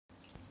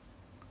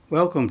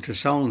Welcome to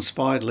Soul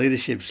Inspired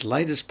Leadership's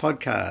latest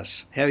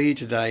podcast. How are you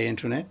today,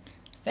 Antoinette?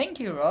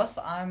 Thank you, Ross.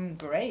 I'm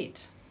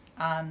great.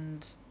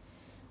 And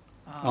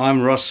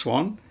I'm Ross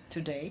Swan.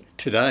 today,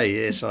 Today,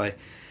 yes.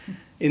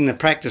 In the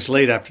practice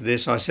lead up to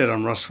this, I said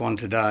I'm Ross Swan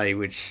today,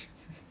 which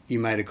you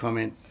made a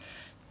comment.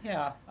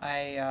 yeah,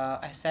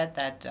 I said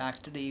that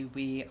actually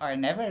we are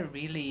never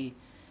really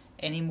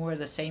anymore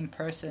the same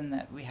person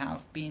that we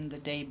have been the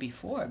day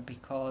before,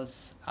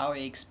 because our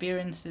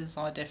experiences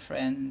are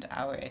different,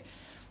 our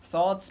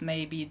thoughts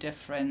may be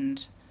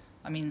different.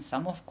 I mean,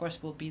 some of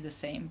course will be the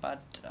same,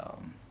 but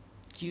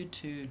due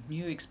to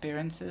new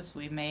experiences,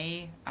 we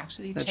may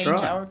actually That's change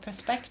right. our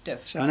perspective.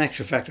 So in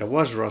actual fact, I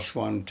was Ross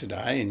Swan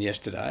today and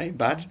yesterday,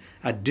 but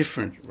a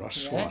different Ross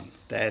Swan.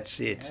 That's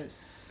it.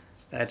 Yes.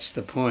 That's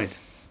the point.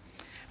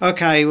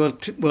 Okay, well,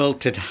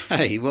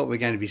 today what we're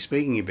going to be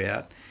speaking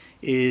about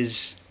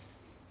is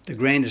the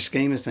grander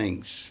scheme of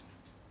things.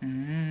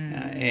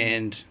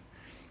 And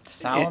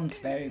Sounds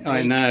very big.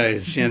 I know it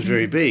sounds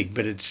very big,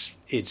 but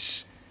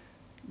it's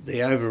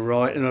the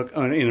override.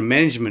 In a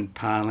management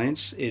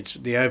parlance, it's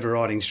the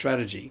overriding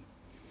strategy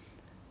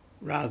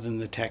rather than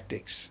the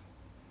tactics.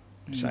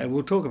 So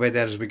we'll talk about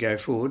that as we go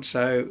forward.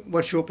 So,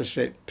 what's your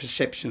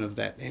perception of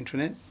that,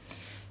 Antoinette?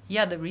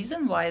 Yeah, the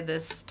reason why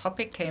this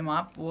topic came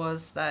up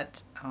was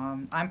that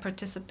I'm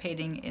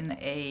participating in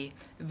a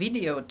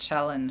video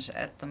challenge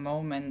at the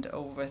moment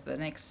over the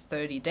next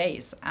 30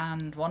 days.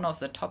 And one of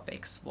the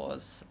topics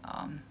was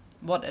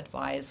what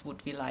advice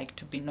would we like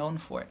to be known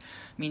for? I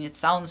mean, it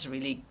sounds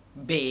really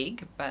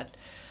big, but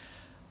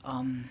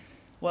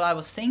what I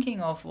was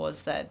thinking of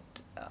was that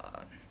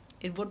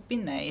it would be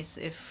nice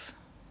if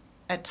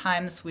at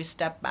times we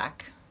step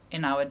back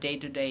in our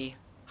day-to-day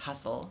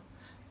hustle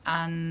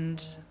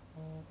and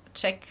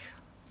check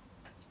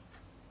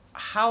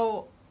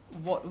how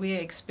what we're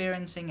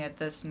experiencing at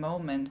this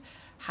moment,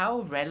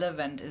 how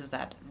relevant is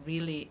that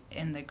really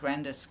in the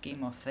grander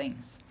scheme of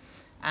things.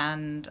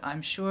 And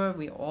I'm sure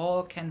we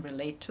all can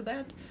relate to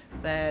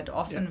that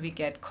often we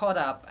get caught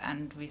up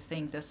and we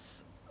think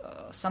this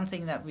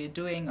something that we're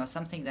doing or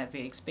something that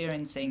we're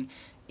experiencing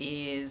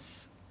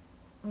is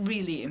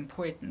really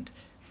important.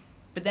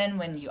 But then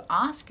when you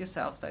ask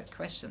yourself that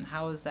question,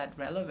 how is that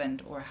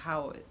relevant, or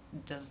how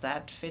does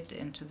that fit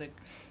into the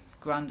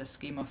grander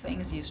scheme of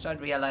things, you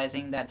start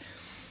realizing that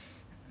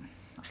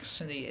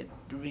actually it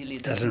really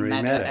doesn't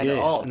really matter at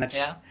all.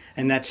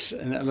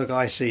 And look,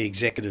 I see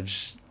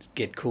executives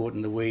get caught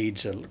in the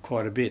weeds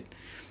quite a bit,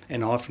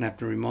 and I often have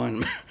to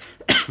remind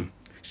them,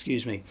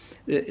 excuse me,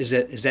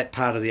 is that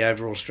part of the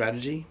overall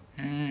strategy?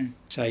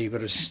 So you've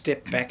got to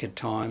step back at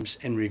times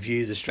and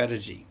review the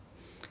strategy,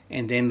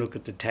 and then look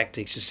at the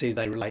tactics to see if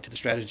they relate to the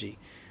strategy.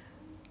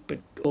 But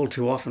all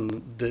too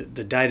often,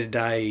 the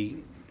day-to-day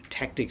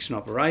tactics and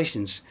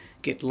operations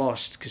get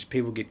lost because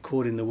people get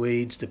caught in the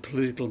weeds, the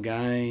political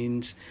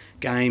games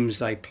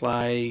they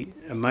play,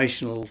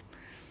 emotional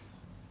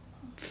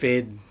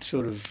fed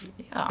sort of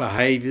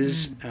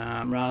behaviours,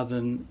 rather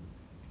than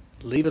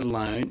leave it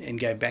alone and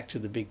go back to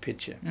the big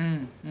picture.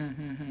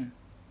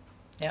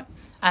 Yeah,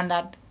 and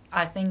that,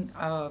 I think,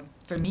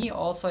 for me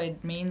also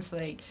it means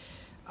like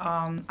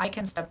I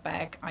can step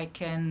back, I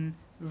can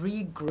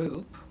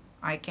regroup,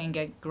 I can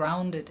get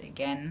grounded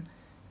again,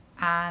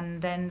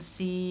 and then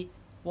see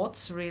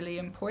what's really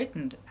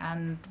important.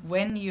 And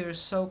when you're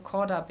so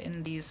caught up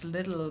in these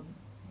little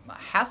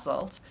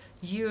hassles,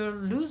 you're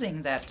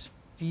losing that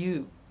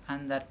view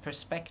and that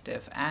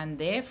perspective, and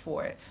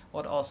therefore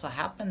what also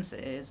happens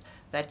is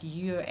that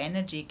your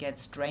energy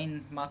gets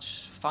drained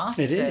much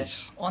faster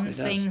on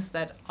things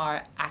that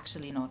are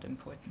actually not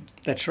important.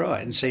 That's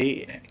right. And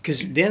see,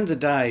 because at the end of the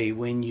day,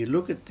 when you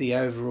look at the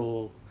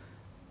overall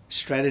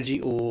strategy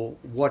or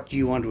what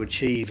you want to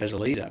achieve as a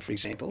leader, for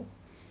example,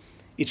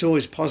 it's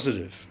always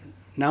positive.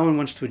 No one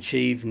wants to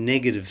achieve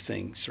negative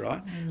things,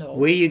 right? No.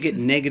 Where you get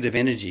negative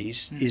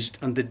energies is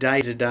on the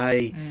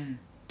day-to-day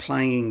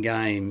playing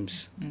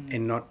games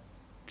and not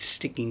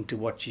sticking to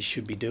what you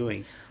should be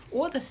doing.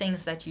 Or the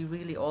things that you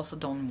really also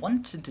don't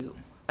want to do,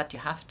 but you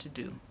have to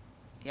do.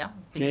 Yeah,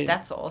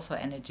 that's also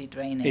energy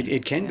draining.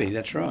 It can be,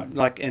 that's right.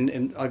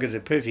 And I got a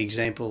perfect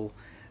example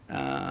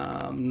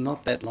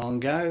not that long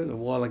ago. A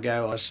while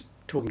ago, I was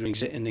talking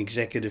to an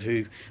executive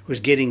who was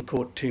getting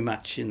caught too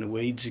much in the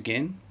weeds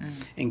again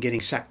and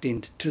getting sucked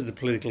into the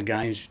political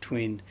games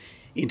between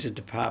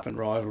inter-department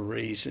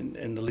rivalries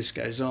and the list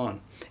goes on,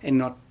 and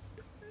not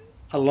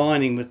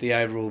aligning with the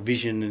overall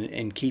vision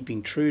and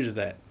keeping true to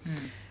that.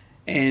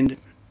 And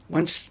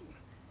once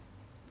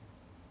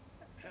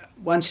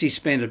he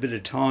spent a bit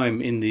of time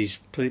in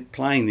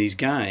playing these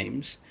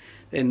games,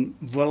 then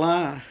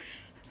voila,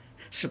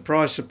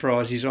 surprise,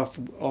 surprise, he's off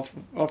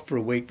for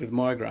a week with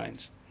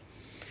migraines.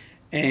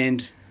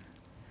 And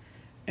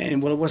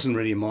well, it wasn't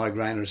really a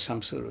migraine or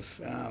some sort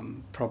of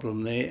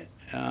problem there.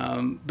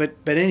 But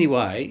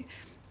anyway,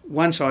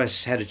 once I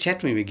had a chat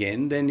to him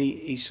again, then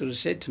he sort of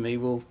said to me,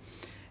 well,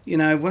 you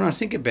know, when I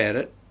think about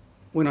it,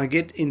 when I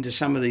get into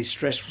some of these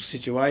stressful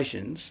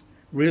situations,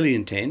 really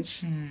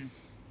intense,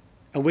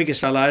 a week or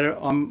so later,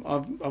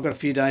 I've got a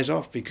few days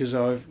off because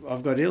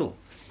I've got ill.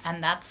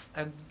 And that's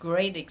a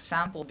great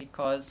example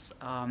because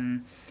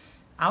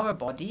our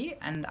body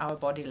and our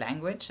body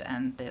language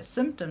and the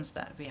symptoms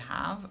that we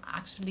have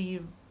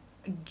actually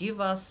give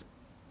us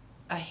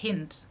a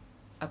hint,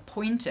 a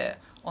pointer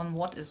on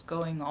what is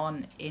going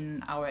on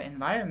in our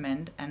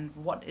environment and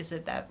what is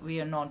it that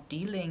we are not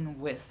dealing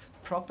with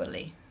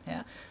properly.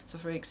 Yeah. So,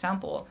 for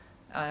example,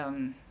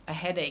 a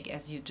headache,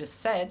 as you just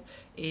said,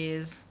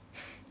 is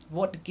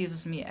what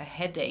gives me a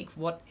headache?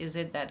 What is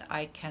it that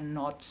I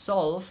cannot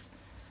solve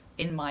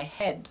in my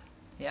head?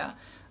 Yeah.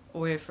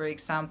 Or, for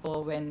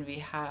example, when we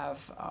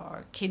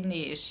have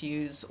kidney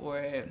issues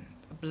or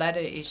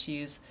bladder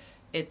issues,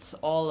 it's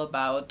all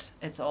about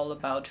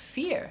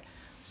fear.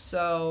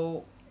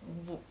 So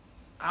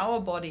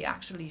our body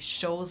actually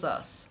shows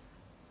us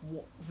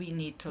what we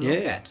need to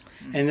look at.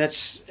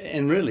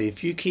 And really,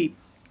 if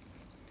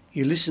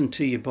you listen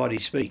to your body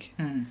speak,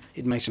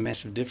 it makes a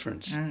massive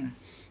difference. And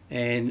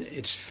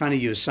it's funny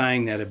you were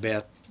saying that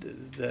about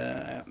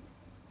the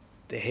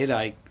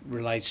headache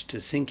relates to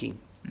thinking.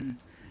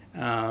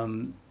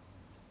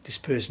 This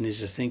person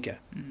is a thinker,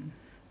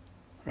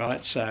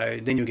 right? So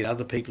then you'll get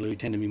other people who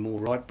tend to be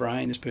more right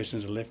brain. This person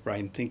is a left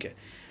brain thinker.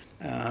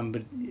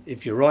 But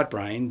if you're right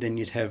brain, then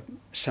you'd have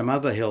some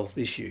other health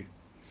issue.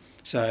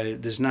 So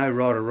there's no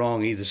right or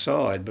wrong either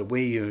side, but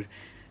you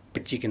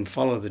can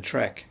follow the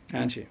track,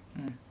 can't you?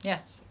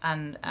 Yes,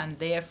 and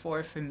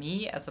therefore for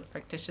me as a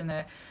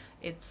practitioner,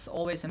 it's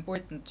always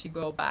important to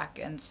go back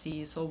and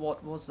see, so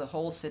what was the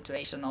whole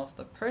situation of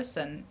the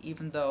person,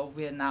 even though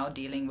we're now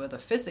dealing with a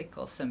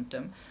physical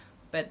symptom.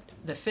 But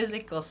the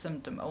physical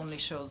symptom only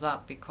shows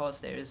up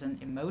because there is an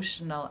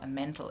emotional and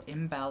mental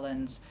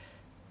imbalance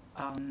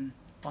on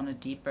a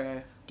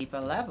deeper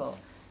level,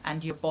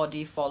 and your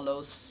body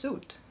follows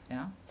suit.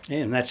 Yeah,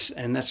 and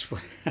that's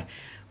what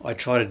I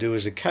try to do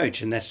as a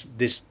coach, and that's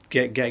this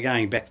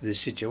going back to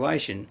this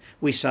situation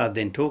we started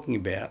then talking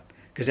about,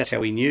 because that's how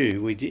we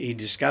knew. He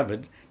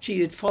discovered,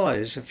 gee, it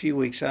follows a few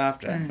weeks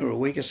after or a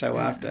week or so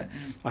after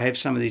I have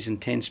some of these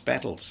intense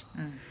battles.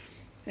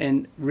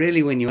 And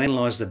really, when you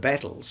analyse the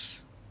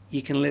battles,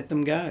 you can let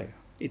them go.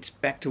 It's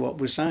back to what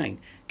we're saying.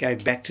 Go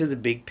back to the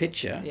big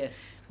picture,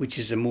 yes, which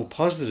is a more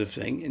positive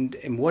thing.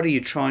 And what are you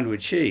trying to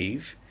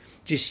achieve?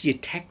 Just your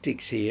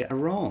tactics here are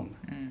wrong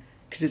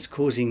because it's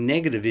causing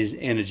negative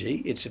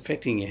energy. It's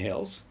affecting your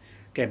health.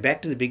 Go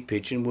back to the big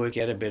picture and work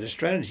out a better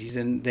strategy.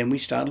 Then we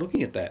start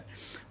looking at that.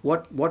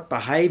 What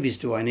behaviours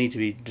do I need to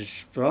be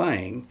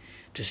displaying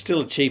to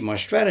still achieve my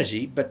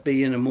strategy, but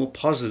be in a more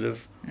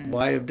positive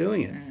way of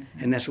doing it?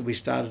 And that's what we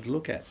started to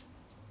look at.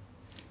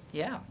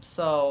 Yeah,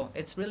 so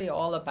it's really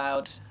all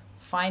about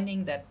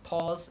finding that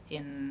pause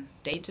in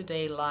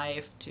day-to-day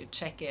life to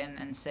check in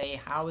and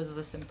say, how is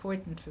this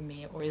important for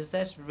me, or is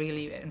that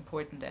really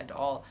important at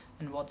all,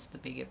 and what's the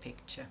bigger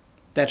picture?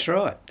 That's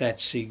right.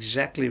 That's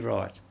exactly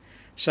right.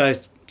 So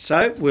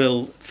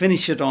we'll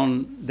finish it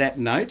on that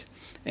note,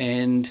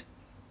 and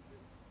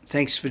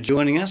thanks for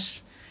joining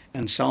us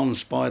on Soul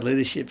Inspired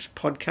Leadership's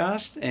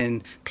podcast,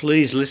 and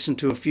please listen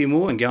to a few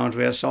more and go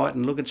onto our site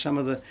and look at some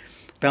of the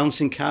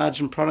balancing cards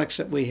and products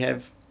that we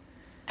have.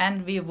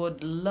 And we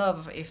would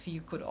love if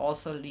you could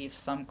also leave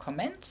some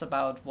comments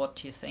about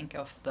what you think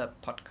of the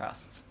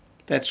podcasts.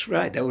 That's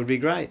great. That would be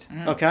great.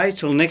 Okay,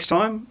 till next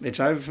time, it's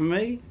over for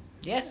me.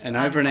 Yes, and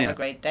over and out. Have a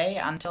great day.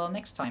 Until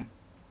next time.